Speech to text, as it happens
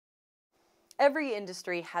Every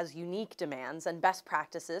industry has unique demands and best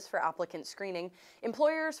practices for applicant screening.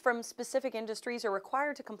 Employers from specific industries are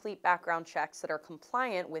required to complete background checks that are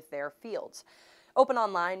compliant with their fields.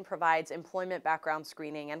 OPENonline provides employment background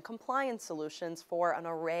screening and compliance solutions for an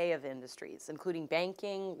array of industries, including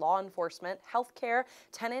banking, law enforcement, healthcare,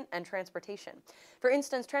 tenant, and transportation. For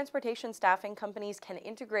instance, transportation staffing companies can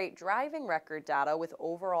integrate driving record data with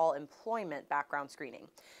overall employment background screening.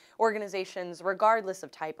 Organizations, regardless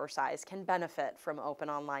of type or size, can benefit from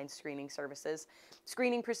OPENonline screening services.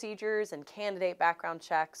 Screening procedures and candidate background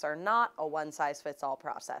checks are not a one-size-fits-all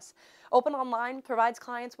process. OPENonline provides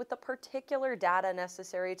clients with the particular data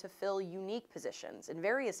necessary to fill unique positions in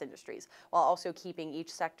various industries, while also keeping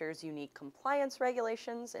each sector's unique compliance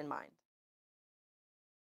regulations in mind.